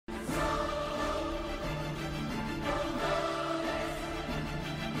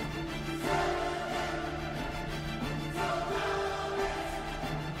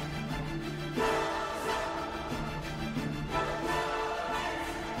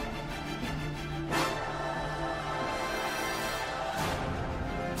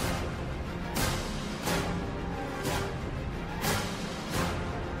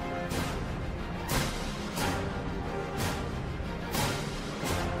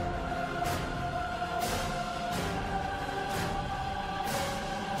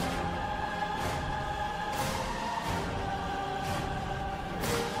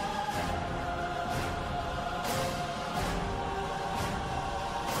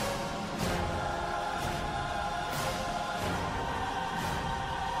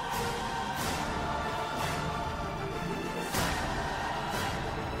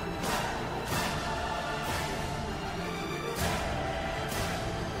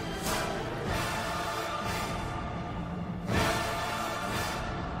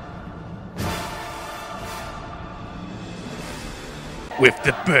With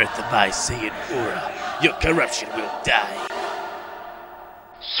the birth of my Saiyan aura, your corruption will die.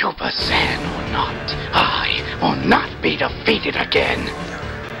 Super Saiyan or not, I will not be defeated again.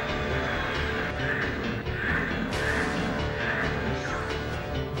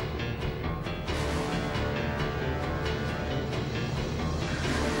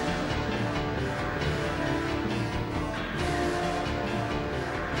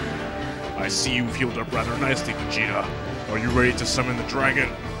 I see you've healed up rather nicely, Vegeta. Are you ready to summon the dragon?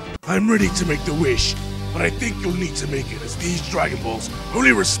 I'm ready to make the wish, but I think you'll need to make it, as these Dragon Balls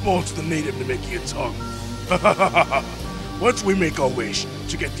only respond to the native Namekian tongue. Once we make our wish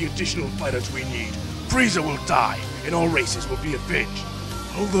to get the additional fighters we need, Frieza will die, and all races will be avenged.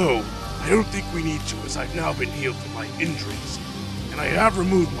 Although, I don't think we need to, as I've now been healed from my injuries, and I have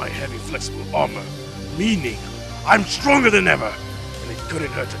removed my heavy flexible armor, meaning I'm stronger than ever, and it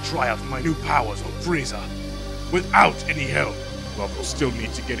couldn't hurt to try out my new powers on Frieza. Without any help. Well, we'll still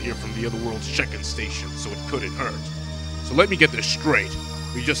need to get here from the other world's check-in station, so it couldn't hurt. So let me get this straight.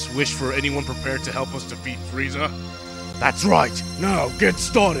 We just wish for anyone prepared to help us defeat Frieza? That's right. Now, get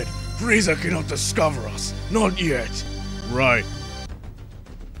started. Frieza cannot discover us. Not yet. Right.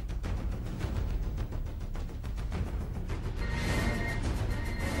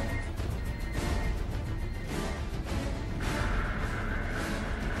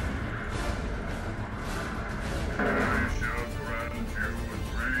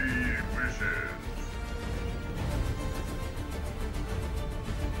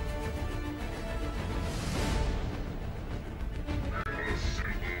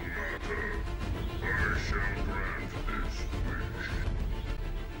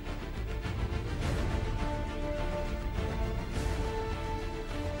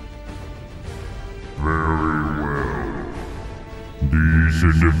 These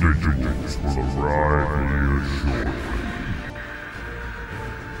individuals will arrive here shortly.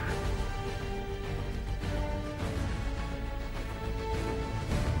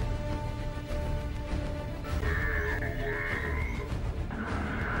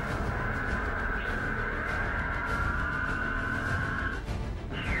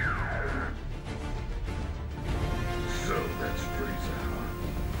 So that's Frieza.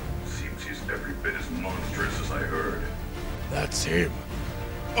 Seems he's every bit as monstrous as I heard. That's him.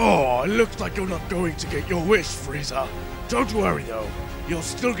 Oh, it looks like you're not going to get your wish, Frieza. Don't worry, though. You'll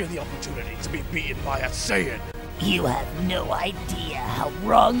still get the opportunity to be beaten by a Saiyan. You have no idea how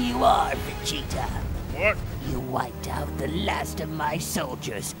wrong you are, Vegeta. What? You wiped out the last of my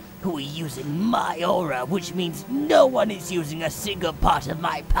soldiers, who are using my aura, which means no one is using a single part of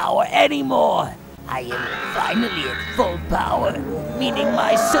my power anymore. I am finally at full power, meaning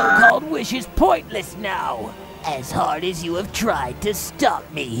my so-called wish is pointless now. As hard as you have tried to stop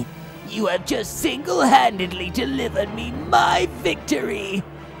me, you have just single-handedly delivered me my victory.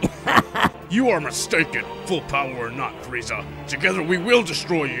 You are mistaken, full power or not, Frieza. Together we will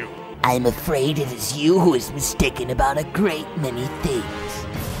destroy you. I'm afraid it is you who is mistaken about a great many things.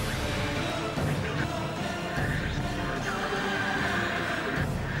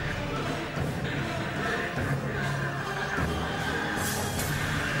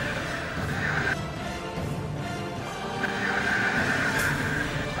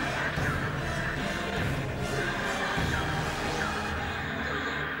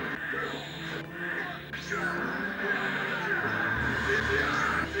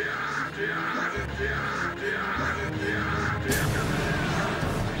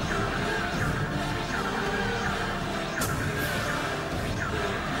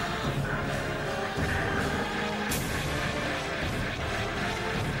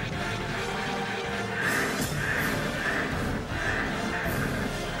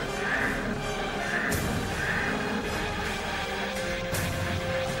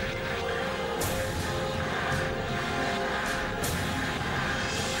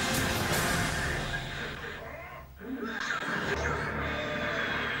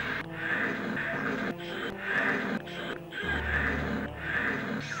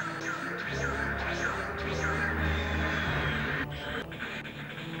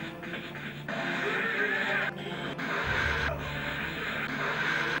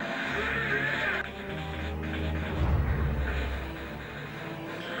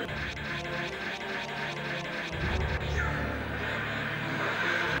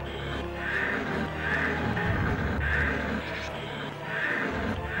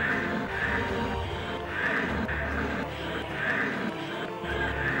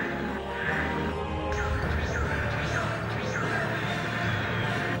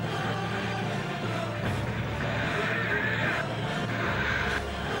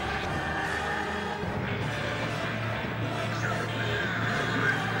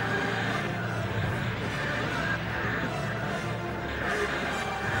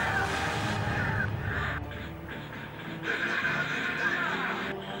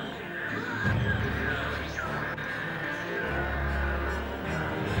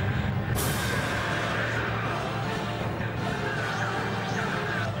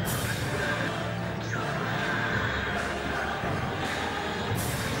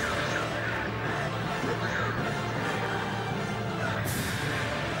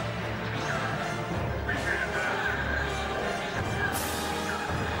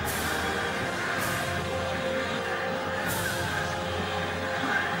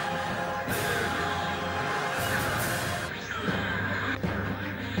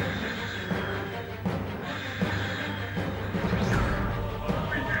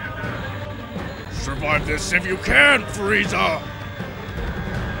 Survive this if you can, Frieza!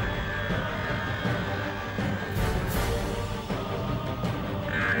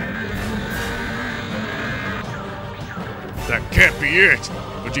 That can't be it!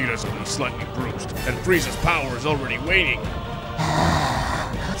 Vegeta's only slightly bruised, and Frieza's power is already waning.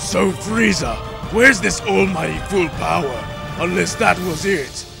 So Frieza, where's this almighty full power? Unless that was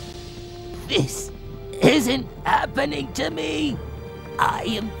it. This isn't happening to me. I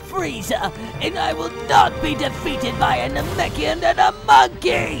am Frieza, and I will not be defeated by a Namekian and a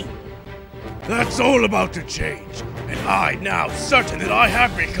monkey! That's all about to change, and I now certain that I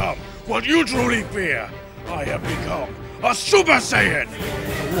have become what you truly fear. I have become a Super Saiyan!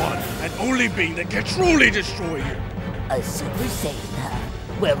 The one and only being that can truly destroy you. A Super Saiyan, huh?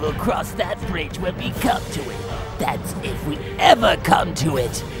 Well, we'll cross that bridge when we come to it. That's if we ever come to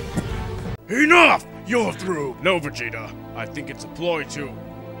it. Enough! You're through! No, Vegeta. I think it's a ploy to...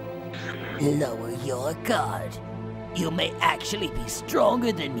 Lower your guard. You may actually be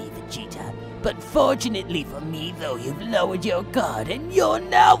stronger than me, Vegeta. But fortunately for me, though, you've lowered your guard and you're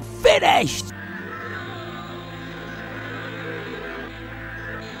now finished!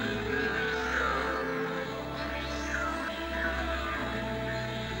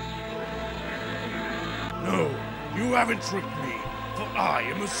 No, you haven't tricked me, for I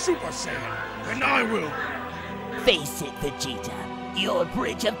am a Super Saiyan, and I will... Face it, Vegeta. Your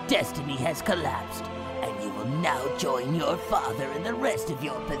bridge of destiny has collapsed, and you will now join your father and the rest of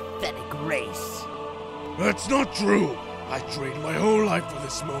your pathetic race. That's not true! I trained my whole life for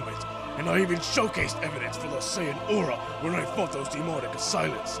this moment, and I even showcased evidence for the Saiyan aura when I fought those demonic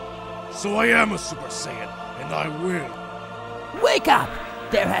assailants. So I am a Super Saiyan, and I will. Wake up!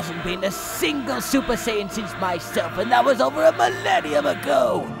 There hasn't been a single Super Saiyan since myself, and that was over a millennium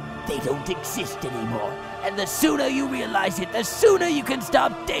ago! They don't exist anymore, and the sooner you realize it, the sooner you can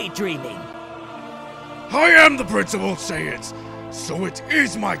stop daydreaming! I am the Prince of all Saiyans, so it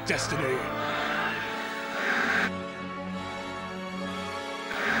is my destiny!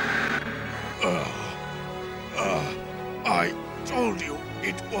 I told you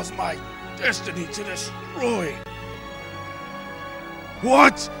it was my destiny to destroy.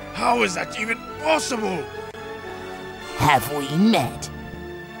 What? How is that even possible? Have we met?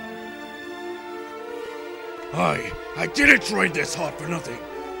 I didn't train this hard for nothing.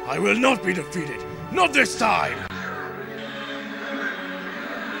 I will not be defeated. Not this time!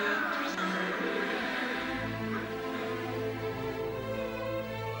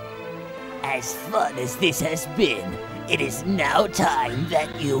 As fun as this has been, it is now time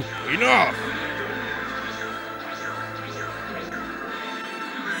that you... Enough!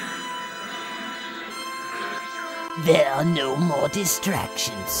 There are no more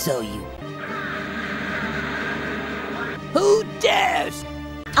distractions, so you... Who dares?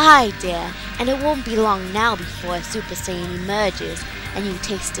 I dare, and it won't be long now before a Super Saiyan emerges and you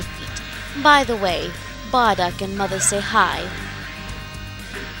taste defeat. By the way, Bardock and Mother say hi.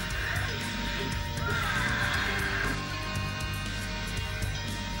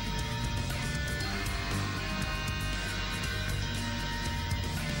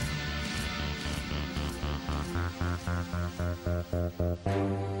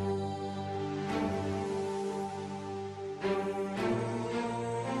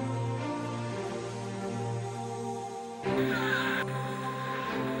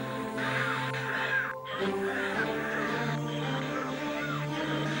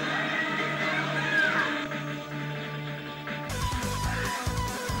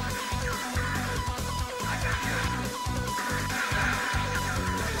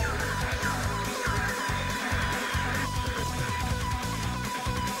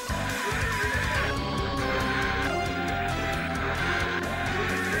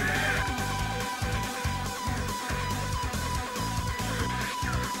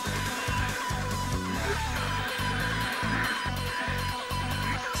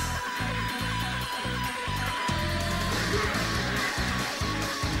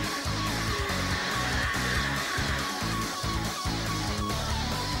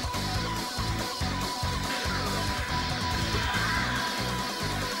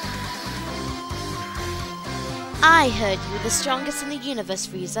 I heard you, the strongest in the universe,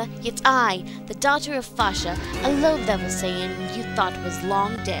 Frieza, yet I, the daughter of Fasha, a low-level Saiyan you thought was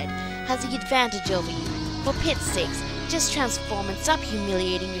long dead, has the advantage over you. For pit's sakes, just transform and stop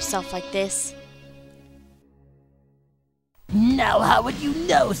humiliating yourself like this. Now how would you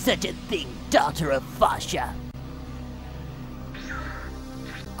know such a thing, daughter of Fasha?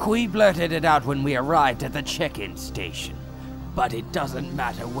 Kui blurted it out when we arrived at the check-in station. But it doesn't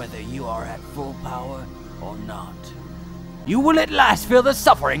matter whether you are at full power or not. You will at last feel the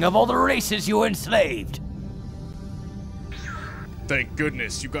suffering of all the races you enslaved. Thank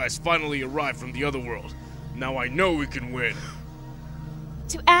goodness you guys finally arrived from the other world. Now I know we can win.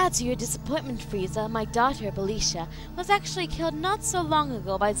 To add to your disappointment, Frieza, my daughter Belisha was actually killed not so long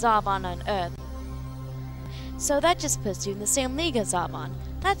ago by Zarbon on Earth. So that just puts you in the same league as Zarbon.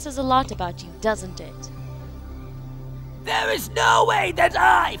 That says a lot about you, doesn't it? There is no way that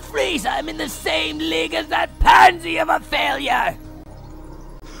I, Frieza, am in the same league as that pansy of a failure!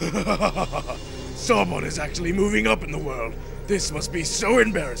 Zarbon is actually moving up in the world. This must be so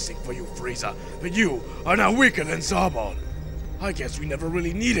embarrassing for you, Frieza, but you are now weaker than Zarbon. I guess we never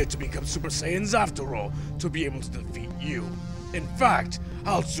really needed to become Super Saiyans after all, to be able to defeat you. In fact,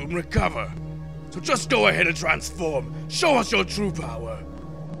 I'll soon recover. So just go ahead and transform. Show us your true power.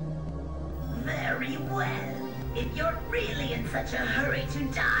 Very well. If you're really in such a hurry to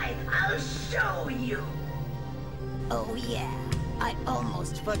die, I'll show you. Oh yeah, I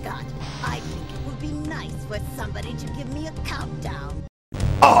almost forgot. I think it would be nice for somebody to give me a countdown.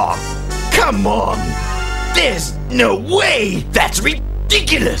 Oh, come on! There's no way! That's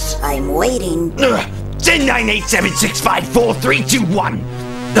ridiculous! I'm waiting. 10, 9, 8, 7, 6, 5, 4, 3, 2, 1.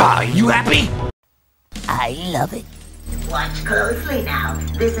 Are you happy? I love it. Watch closely now.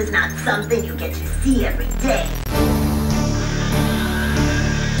 This is not something you get to see every day.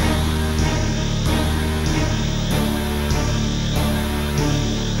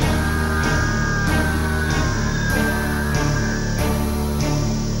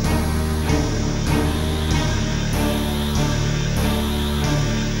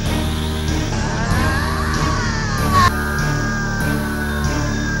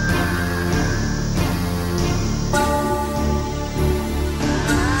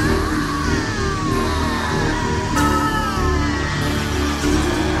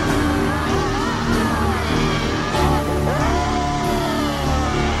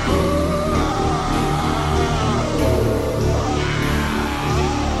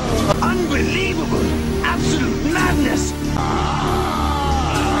 Unbelievable! Absolute madness!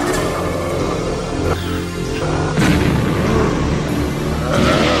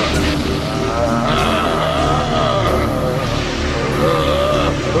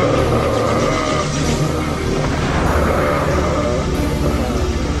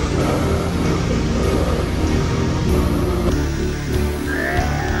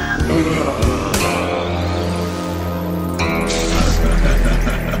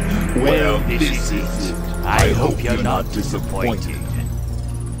 Well, this is it. I hope you're not disappointed.